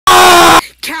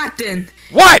Captain!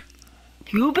 What?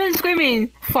 You've been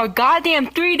screaming for goddamn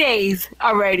 3 days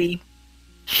already.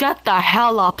 Shut the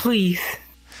hell up, please.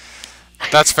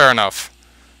 That's fair enough.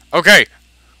 Okay.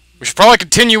 We should probably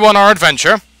continue on our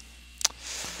adventure.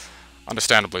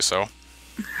 Understandably so.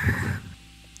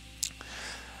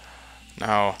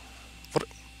 Now,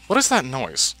 what is that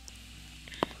noise?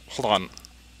 Hold on.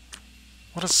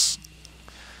 What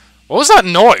was that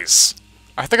noise?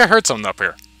 I think I heard something up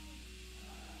here.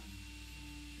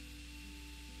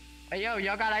 Hey, yo,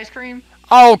 y'all got ice cream?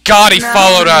 Oh god, he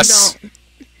followed us!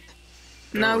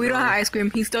 No, we don't have ice cream.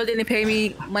 He still didn't pay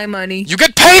me my money. You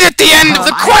get paid at the end of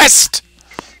the quest!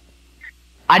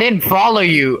 I didn't follow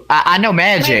you. I know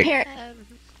magic.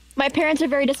 My parents are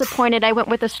very disappointed I went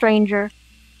with a stranger.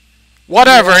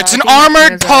 Whatever, Yeah, it's an I think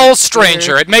armored, that's tall weird.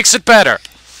 stranger. It makes it better.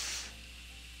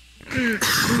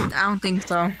 I don't think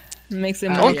so. It makes it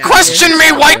more Don't weird. question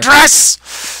me, white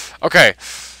dress! Okay,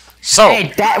 so...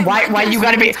 Hey, that why you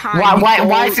gotta be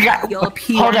why is the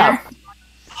guy?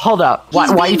 Hold up. Why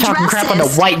are you talking crap on the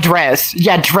white dress?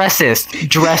 Yeah, dressist.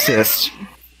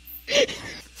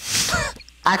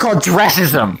 I call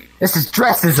dressism. This is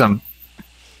dressism.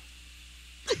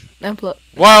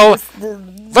 Well,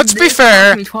 let's be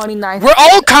fair. We're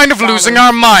all kind of losing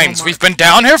our minds. We've been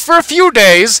down here for a few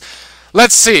days.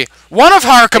 Let's see. One of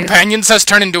our companions has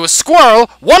turned into a squirrel.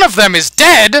 One of them is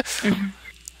dead.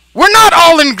 We're not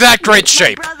all in that great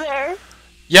shape.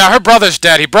 Yeah, her brother's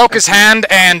dead. He broke his hand,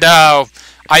 and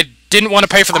I didn't want to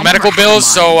pay for the medical bills,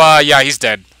 so yeah, he's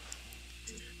dead.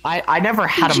 I never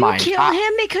had a mind. Did you kill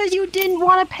him because you didn't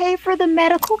want to pay for the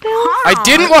medical bill? I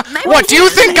didn't want. What, do you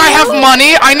think I have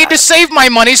money? I need to save my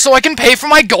money so I can pay for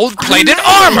my gold-plated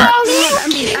armor.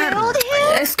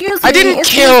 Excuse me. I didn't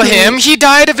kill him. He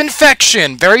died of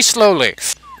infection, very slowly.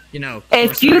 You know.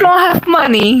 If you don't have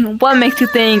money, what makes you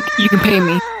think you can pay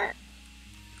me?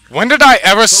 When did I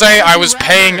ever say I was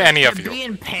paying any of you? Be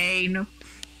in pain.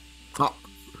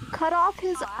 Cut off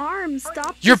his arm.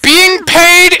 Stop. You're being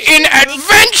paid in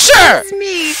adventure!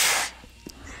 Me.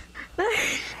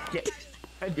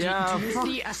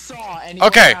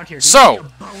 Okay, so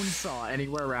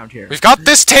we've got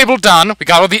this table done. We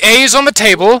got all the A's on the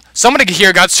table. Somebody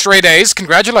here got straight A's.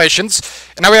 Congratulations.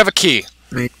 And now we have a key.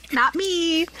 Not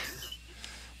me.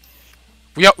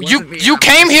 You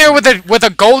came here with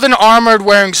a golden armored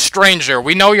wearing stranger.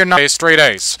 We know you're not a straight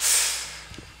A's.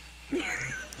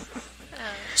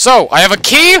 So, I have a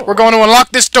key. We're going to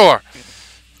unlock this door.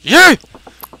 Yeah.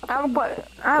 I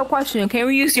have a question. Can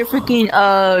we use your freaking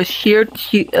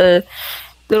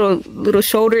little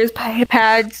shoulders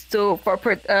pads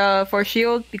for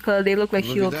shields because they look like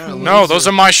shields? No, those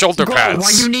are my shoulder pads.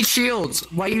 Why you need shields?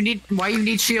 Why you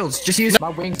need shields? Just use my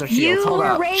wings are shields. You Hold were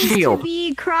up. raised Shield. to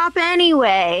be crop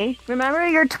anyway. Remember,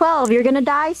 you're 12. You're gonna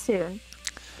die soon.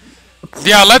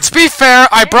 Yeah, let's be fair.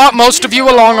 I brought most of you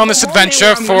along on this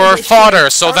adventure for fodder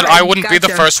so that I wouldn't be the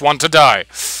first one to die.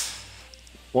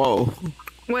 Whoa.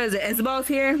 What is it? Isabel's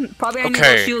here? Probably I need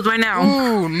Okay. those shields right now.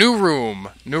 Ooh, new room.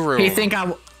 New room. He think I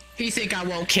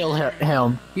won't kill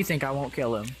him. He think I won't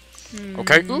kill him.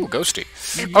 Okay, ooh, ghosty.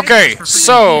 Okay,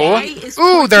 so...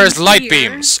 Ooh, there's light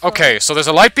beams. Okay, so there's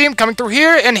a light beam coming through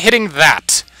here and hitting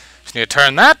that. Just need to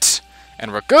turn that,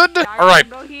 and we're good.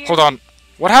 Alright, hold on.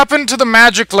 What happened to the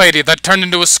magic lady that turned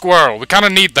into a squirrel? We kinda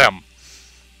need them.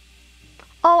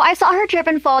 Oh, I saw her trip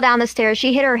and fall down the stairs.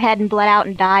 She hit her head and bled out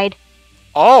and died.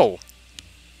 Oh.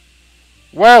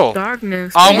 Well,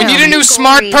 Darkness. we need a new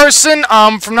smart Gory. person.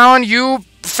 From now on, you,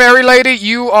 fairy lady,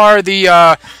 you are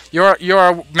the, you're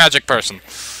a magic person.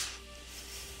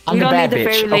 I'm We the don't bad need the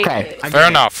bitch. fairy lady. Okay. I Fair get it.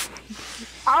 enough.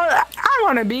 I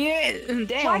want to be it.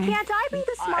 Damn. Why can't I be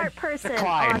the smart person?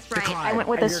 decline, Oh, that's right. decline. I went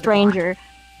with I a hear stranger.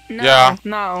 No, Yeah.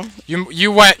 No.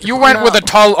 You went with a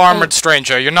tall armored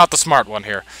stranger. You're not the smart one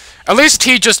here. At least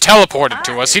he just teleported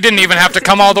to us. He didn't even have to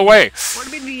come all the way. What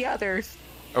about the others?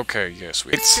 Okay, yes.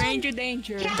 It's Stranger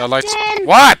danger. the lights. Captain!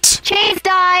 What? Chase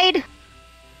died.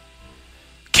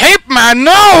 Cape Man,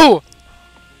 no!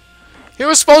 He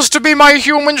was supposed to be my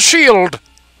human shield.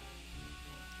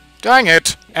 Dang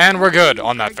it. And we're good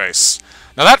on that face.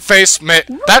 Now that face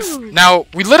now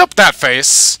we lit up that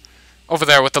face over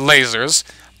there with the lasers.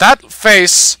 That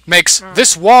face makes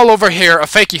this wall over here a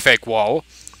fake wall.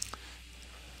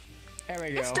 There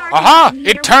we go. Aha!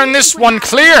 It turned this one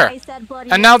clear.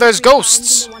 And now there's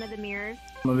ghosts.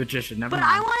 I'm a magician. Never But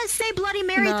I mind. want to say Bloody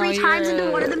Mary No, 3 times you're-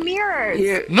 into one of the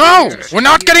mirrors. No! We're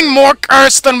not getting more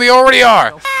cursed than we already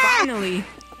are. Finally.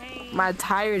 My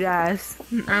tired ass.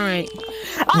 Alright.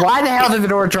 Why the hell did the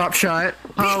door drop shut?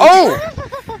 Oh!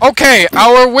 Okay,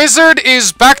 our wizard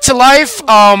is back to life.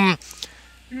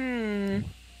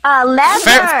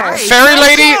 Leather. Fairy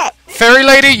fairy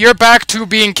lady, you're back to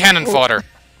being cannon fodder.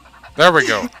 There we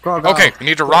go. Okay, we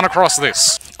need to run across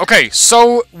this. Okay,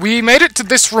 so we made it to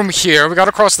this room here. We got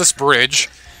across this bridge.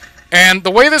 And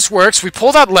the way this works, we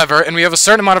pull that lever, and we have a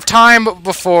certain amount of time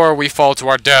before we fall to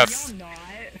our death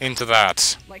into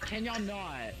that. Like, can y'all not?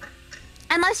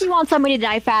 Unless you want somebody to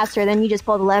die faster, then you just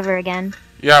pull the lever again.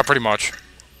 Yeah, pretty much.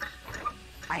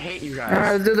 I hate you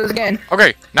guys. Let's do this again.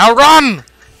 Okay, now run!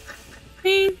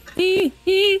 We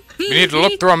need to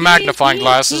look through our magnifying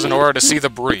glasses in order to see the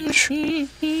breach.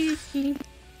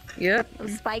 Yep.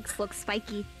 Those spikes look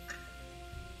spiky.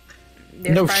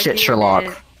 No shit, Sherlock.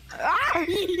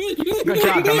 Good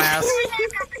job, dumbass.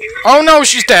 Oh no,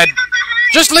 she's dead!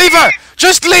 Just leave her!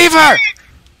 Just leave her!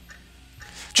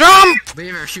 Jump!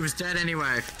 Leave her, she was dead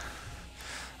anyway.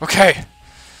 Okay.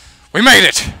 We made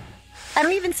it! I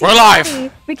don't even see We're a alive.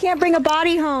 body. We can't bring a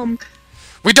body home.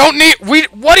 We don't need-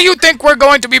 what do you think we're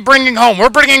going to be bringing home? We're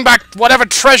bringing back whatever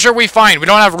treasure we find. We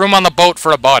don't have room on the boat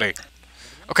for a body.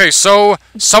 Okay, so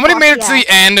somebody made it to the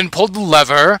end and pulled the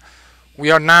lever. We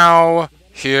are now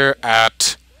here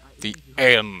at the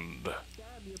end.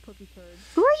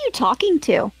 Who are you talking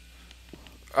to?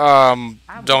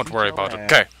 Don't worry about it.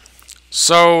 Okay.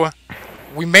 So,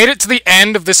 we made it to the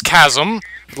end of this chasm.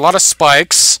 With a lot of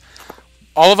spikes.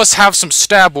 All of us have some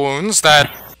stab wounds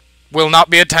that will not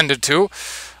be attended to.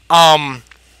 Our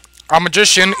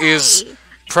magician is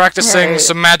practicing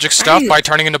some magic stuff by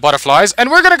turning into butterflies. And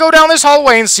we're gonna go down this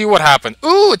hallway and see what happened.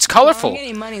 Ooh, it's colorful. I'm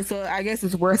getting money, so I guess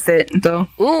it's worth it, though.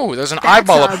 Ooh, there's an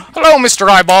eyeball up. Hello, Mr.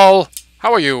 Eyeball.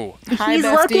 How are you? Hi, He's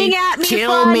bestie. looking at me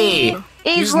Kill funny. me.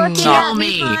 He's He's looking not- at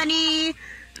me Kill me. funny.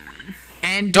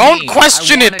 And Don't me.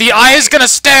 question I it. wanna The die. eye is gonna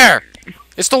stare.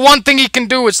 It's the one thing he can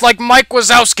do. It's like Mike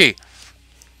Wazowski.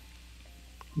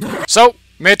 So,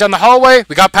 made it down the hallway.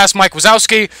 We got past Mike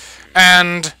Wazowski,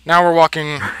 and now we're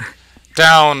walking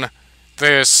down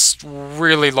this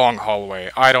really long hallway.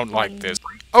 I don't like this.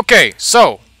 Okay,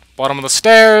 so bottom of the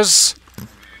stairs.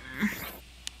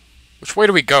 Which way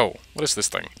do we go? What is this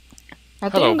thing? I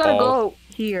think Hello, I'm gonna ball. go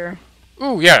here.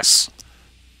 Ooh, yes.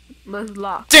 But it's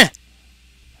locked. Teh.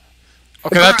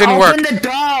 Okay, that didn't work. Open the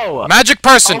door. Magic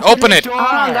person, open it. Door.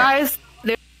 Hold on, guys.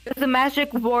 There's a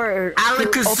magic word. to open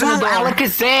the Alakazam, door.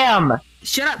 Alakazam.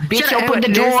 Shut up. Bitch, shut up. open the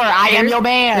There's- door. I am your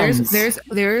man.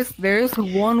 There's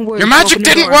one word. Your to magic open the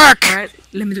didn't door. work. Alright,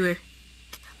 let me do it.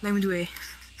 Let me do it.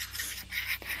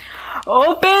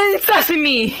 Open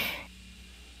sesame.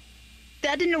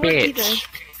 That didn't work either. Bitch.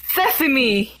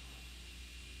 Sesame.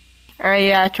 Alright,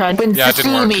 yeah, I tried. Open Yeah, it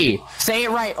didn't work. sesame. Say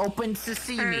it right. Open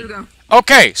sesame. Alright, let's go.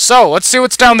 Okay, so let's see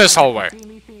what's down this hallway.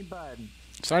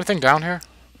 Is there anything down here?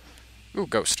 Ooh,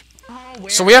 ghost.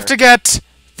 So we have to get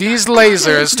these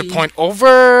lasers to point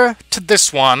over to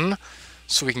this one,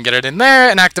 so we can get it in there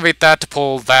and activate that to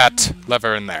pull that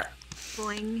lever in there.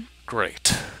 Boing. Great.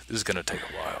 This is gonna take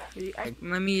a while.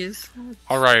 Let me just.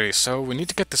 Alrighty, so we need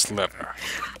to get this lever.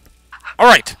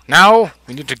 Alright, now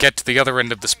we need to get to the other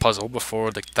end of this puzzle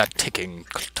before that ticking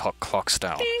clocks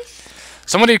down.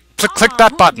 Somebody click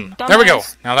that button. There we go.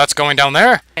 Now that's going down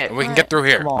there, and we can get through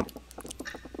here. Come on.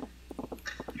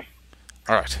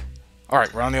 Alright.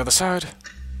 Alright, we're on the other side.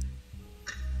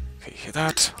 Okay, hear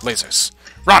that? Lasers.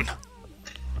 Run!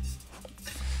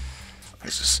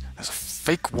 There's a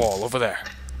fake wall over there.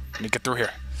 Let me get through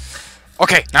here.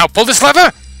 Okay, now pull this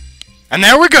lever! And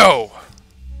there we go!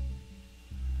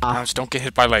 Now just don't get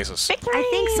hit by lasers. I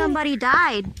think somebody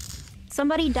died.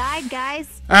 Somebody died,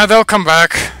 guys. They'll come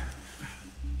back.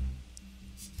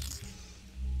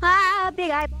 Ah,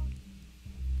 big eye.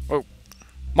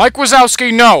 Mike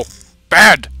Wazowski, no!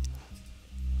 Bad!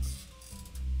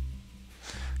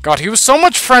 God, he was so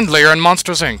much friendlier in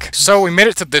Monsters, Inc. So we made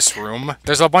it to this room.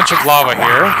 There's a bunch of lava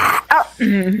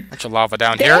here. Bunch of lava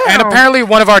down here. And apparently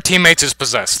one of our teammates is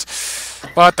possessed.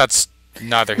 But that's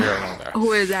neither here nor there.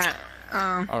 Who is that?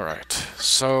 Alright,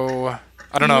 so...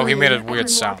 I don't know, he made a weird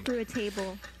sound. Through a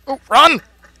table. Oh, run!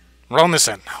 Run this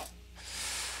end now.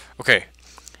 Okay.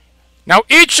 Now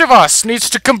each of us needs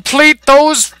to complete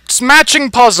those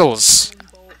matching puzzles.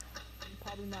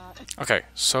 Okay,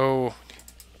 so...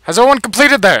 Has everyone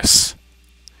completed theirs?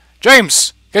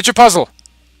 James, get your puzzle.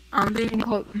 I'm being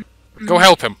Go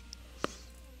help him.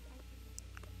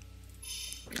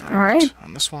 Alright.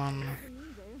 On this one,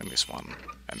 and this one,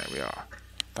 and there we are.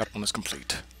 That one is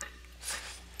complete.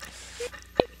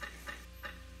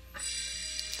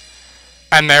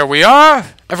 And there we are!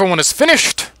 Everyone is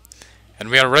finished! And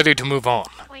we are ready to move on.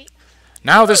 Wait.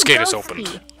 Now this gate is ghosty.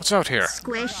 opened. What's out here?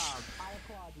 Squish.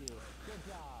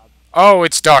 Oh,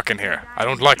 it's dark in here. I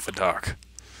don't like the dark.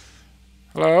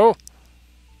 Hello?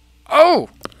 Oh!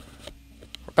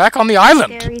 We're back on the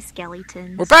island! Scary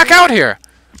skeleton. We're back out here!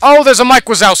 Oh, there's a Mike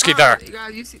Wazowski there.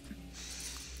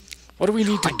 What do we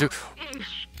need to do?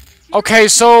 Okay,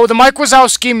 so the Mike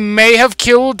Wazowski may have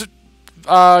killed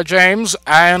James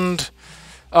and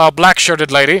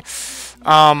black-shirted lady.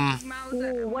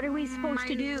 What are we supposed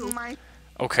to do?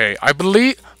 Okay, I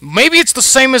believe maybe it's the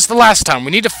same as the last time.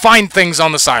 We need to find things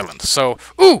on this island. So,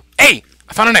 ooh, A!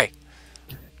 I found an A.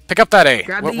 Pick up that A.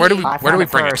 Where do we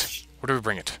bring it? Where do we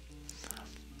bring it?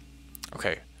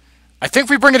 Okay, I think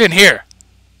we bring it in here.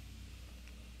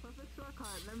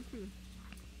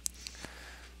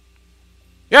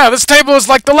 Yeah, this table is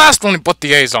like the last one we put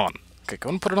the A's on. Okay, go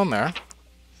and put it on there.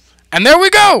 And there we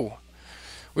go!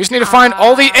 We just need to find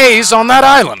all the A's on that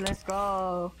island. Let's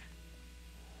go.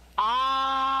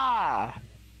 Ah!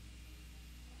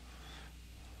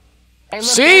 Hey, look,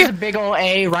 See? there's a big ol'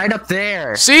 A right up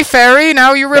there. See, Fairy?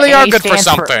 Now you really The are A good for stands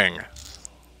for- something.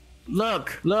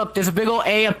 Look, there's a big ol'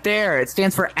 A up there. It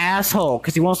stands for asshole,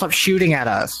 because he won't stop shooting at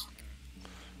us.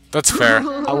 That's fair.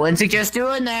 I wouldn't suggest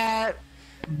doing that.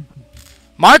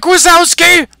 Mike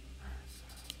Wazowski!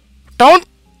 Don't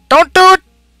do it!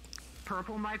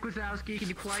 Purple Mike Wazowski, can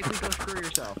you politely go screw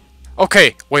yourself?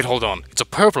 Okay, wait, hold on. It's a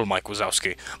purple Mike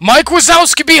Wazowski. Mike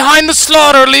Wazowski behind the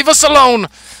slaughter! Leave us alone!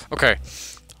 Okay.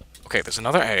 Okay, there's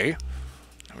another A.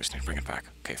 Now we just need to bring it back.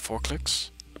 Okay, 4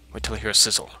 clicks. Wait till I hear a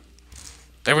sizzle.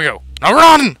 There we go. Now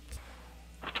run!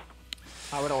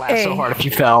 I would have laughed so hard if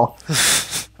you fell.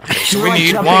 Okay, so You we were, like,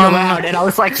 need jumping one. around, and I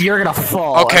was like, you're gonna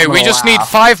fall. Okay, we just need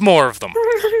 5 more of them.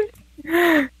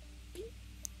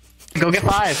 Go get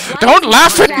 5. Don't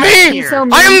laugh at me! So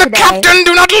mean I am the today. captain!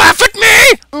 Do not laugh at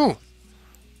me! Ooh.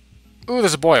 Ooh,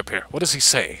 there's a boy up here. What does he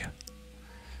say?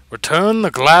 Return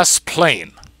the glass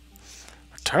plane.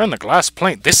 Return the glass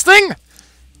plane. This thing?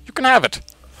 You can have it.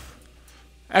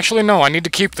 Actually, no, I need to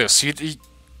keep this.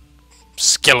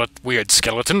 Weird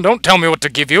skeleton. Don't tell me what to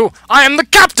give you. I am the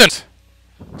captain!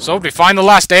 So, did we find the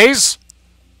last A's?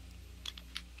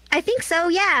 I think so,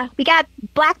 yeah. We got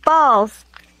black balls.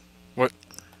 What?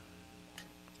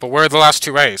 But where are the last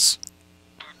 2 A's?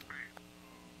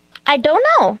 I don't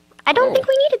know. I don't Oh. think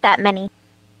we needed that many.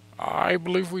 I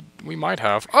believe we might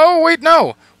have. Oh, wait,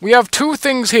 no! We have 2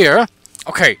 things here.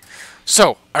 Okay,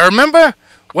 so, I remember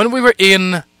when we were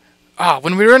in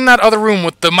that other room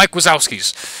with the Mike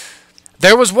Wazowskis,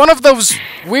 there was one of those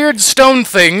weird stone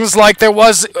things like there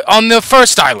was on the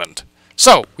first island.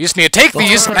 So, we just need to take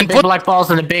these and big put... black balls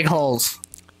in the big holes.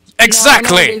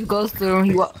 Exactly! Goes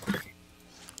through.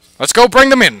 Let's go bring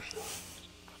them in.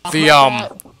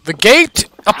 The gate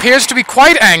appears to be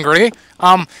quite angry.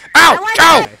 Ow!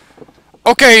 Ow!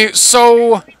 Okay,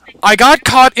 so I got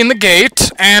caught in the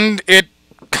gate, and it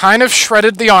kind of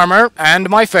shredded the armor and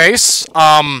my face.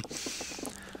 I'm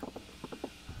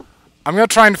gonna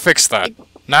try and fix that.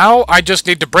 Now, I just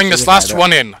need to bring this last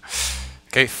one in.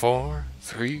 Okay, 4,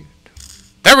 3...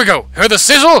 There we go! Hear the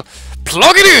sizzle?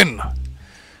 Plug it in!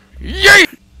 Yay!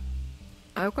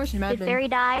 I have a question, Did Madman. Fairy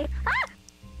die? Ah!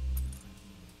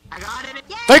 I got it.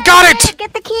 They got it!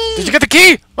 Get the key! Did you get the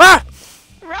key? Ah!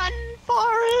 Run for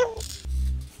it!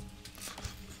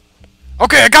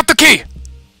 Okay, I got the key!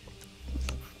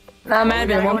 Nah, Madman,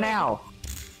 Madman, go one now.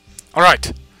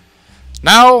 Alright.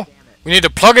 Now, we need to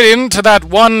plug it into that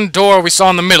one door we saw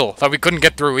in the middle that we couldn't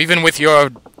get through, even with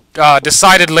your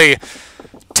decidedly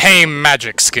tame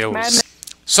magic skills. Madman.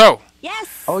 So,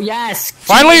 Yes! Oh yes.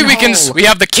 finally we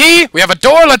have the key, we have a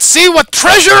door, let's see what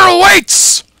treasure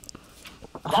awaits!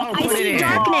 Oh, I put it see in.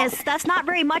 darkness. That's not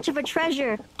very much of a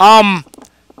treasure.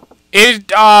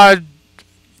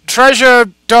 Treasure,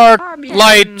 dark, Money.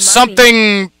 light,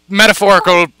 something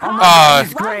metaphorical,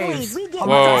 Graves. Lovely. We get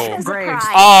Whoa. death as a Graves.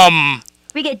 prize.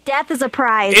 We get death as a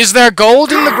prize. is there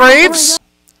gold in the graves?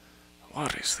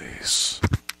 What is this?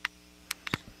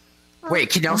 Wait,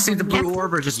 can y'all see the blue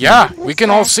orb or just Yeah, we can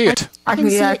all see it. I can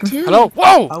see it too. Hello?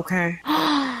 Whoa! Okay.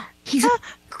 He's a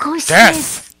ghost.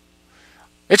 Death!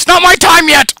 It's not my time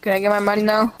yet! Can I get my money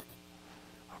now?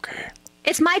 Okay.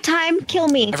 It's my time. Kill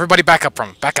me. Everybody back up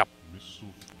from back up.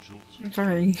 I'm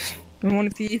sorry. I want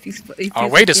to see if he's. Our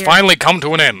wait has finally come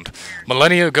to an end.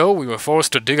 Millennia ago, we were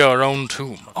forced to dig our own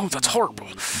tomb. Oh, that's horrible.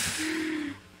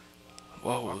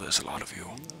 Whoa, there's a lot of you.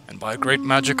 And by great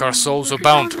magic, our souls are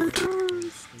bound to it.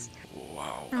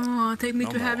 Wow. Oh, take me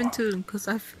No to heaven more. too, cause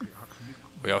I've.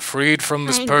 We are freed from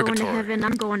this I ain't going to purgatory. heaven.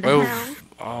 I'm going to Well,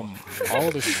 hell.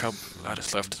 all the shop that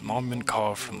is left is monument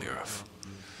carved from the earth.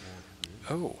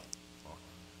 Oh.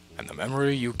 And the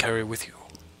memory you carry with you.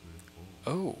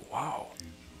 Oh, wow.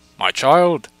 My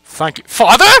child, thank you.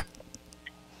 Father?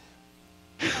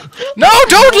 No,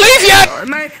 don't leave yet!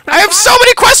 I have so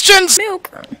many questions!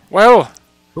 Milk. Well,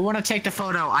 Who want to take the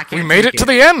photo? I can't. we made it to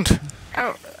the end.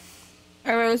 Oh.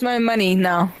 Alright, where's my money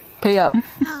now? Pay up.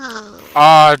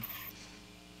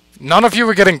 None of you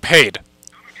were getting paid.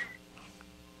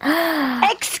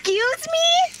 Excuse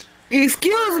me?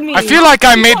 Excuse me. I feel like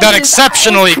I made that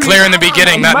exceptionally clear in the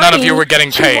beginning that none of you were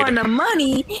getting paid. You want the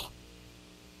money?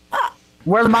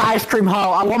 Where's my ice cream,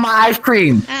 ho? I want my ice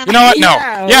cream. You know what? No.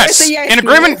 Yeah, Yes. where's the ice In cream?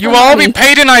 agreement, Where's you the will all be money?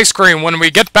 paid in ice cream when we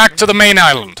get back to the main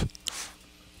island.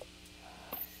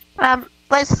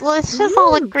 Let's just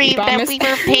all agree that promise? we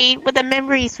were paid with the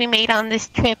memories we made on this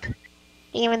trip.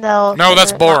 Even though... No,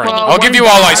 that's boring. Well, I'll give you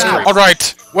all ice cream.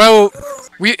 Alright. Well,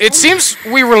 it seems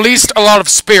we released a lot of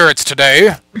spirits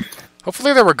today.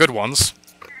 Hopefully there were good ones.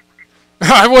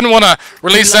 I wouldn't want to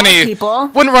release any... people.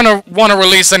 Wouldn't want to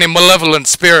release any malevolent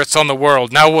spirits on the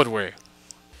world, now would we?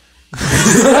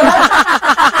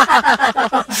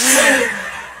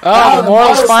 Oh, the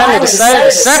morals finally decided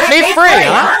to set me free,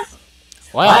 huh?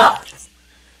 Well,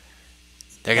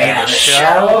 they're gonna have a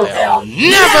show they'll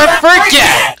never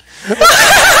forget!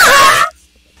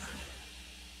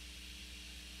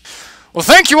 Well,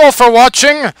 thank you all for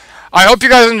watching. I hope you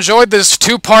guys enjoyed this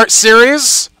 2-part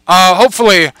series.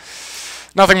 Hopefully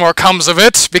nothing more comes of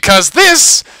it, because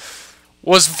this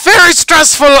was very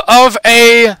stressful of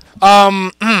a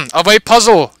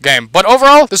puzzle game. But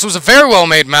overall, this was a very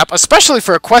well-made map, especially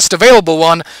for a quest available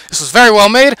one. This was very well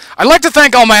made. I'd like to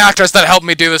thank all my actors that helped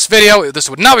me do this video. This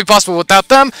would not be possible without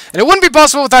them, and it wouldn't be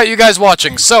possible without you guys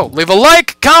watching. So, leave a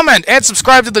like, comment, and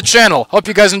subscribe to the channel. Hope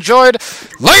you guys enjoyed.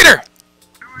 Later!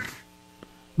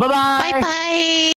 Bye-bye. Bye-bye!